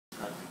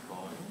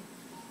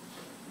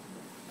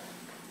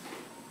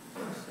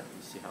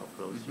how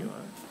close you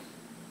are.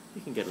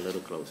 You can get a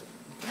little closer.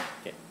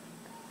 Okay.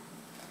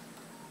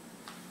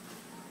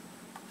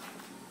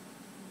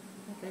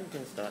 Okay, we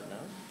can start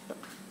now. Yep.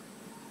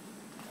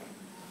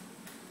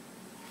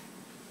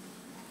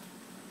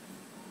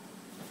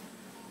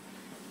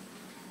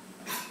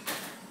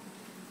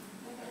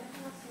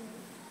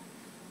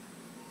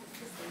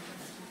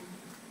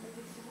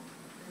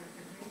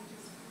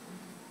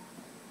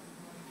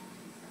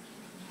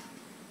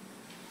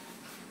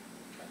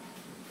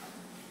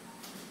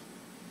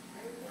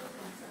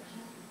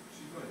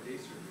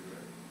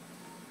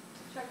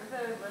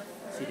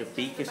 See, the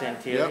beak is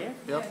anterior.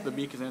 Yep, the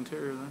beak is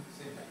anterior then.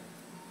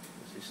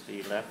 This is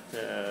the left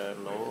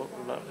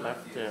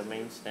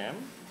main stem.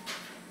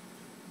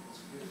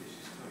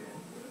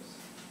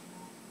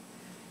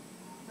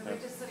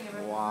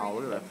 Wow,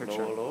 look at that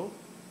picture. Lower lobe,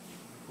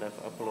 left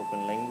upper lobe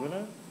and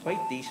lingular.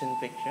 Quite decent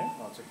picture.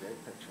 Oh, it's a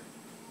great picture.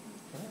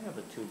 Can I have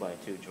a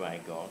 2x2 dry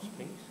gauze,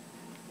 please?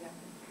 Yeah,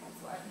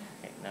 that's what.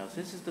 Okay, now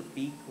this is the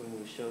beak when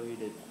we show you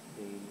the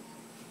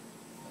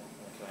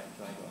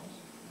dry gauze.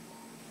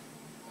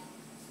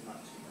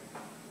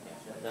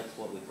 Yeah, that's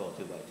what we call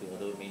 2x2,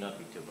 although it may not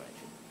be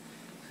 2x2.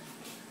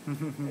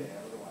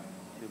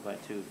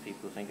 2x2,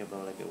 people think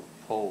about like a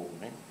pole,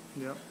 right?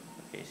 Yep.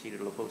 Okay, see the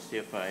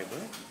posterior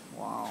fiber.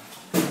 Wow.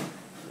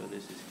 So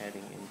this is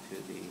heading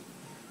into the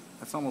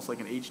That's almost like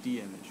an HD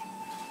image.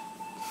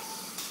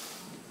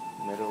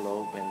 middle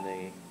lobe and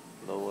the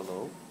lower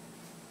lobe.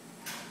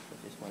 I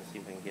just want to see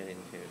if I can get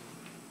into it.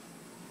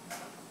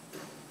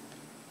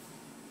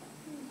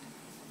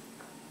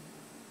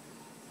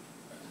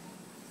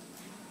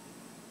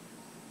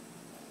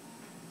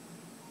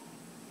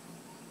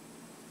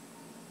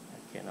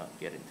 I cannot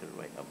get into the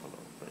right upper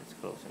lobe, but it's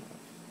close enough.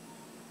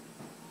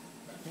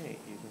 Okay,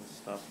 you can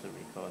stop the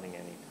recording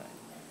anytime.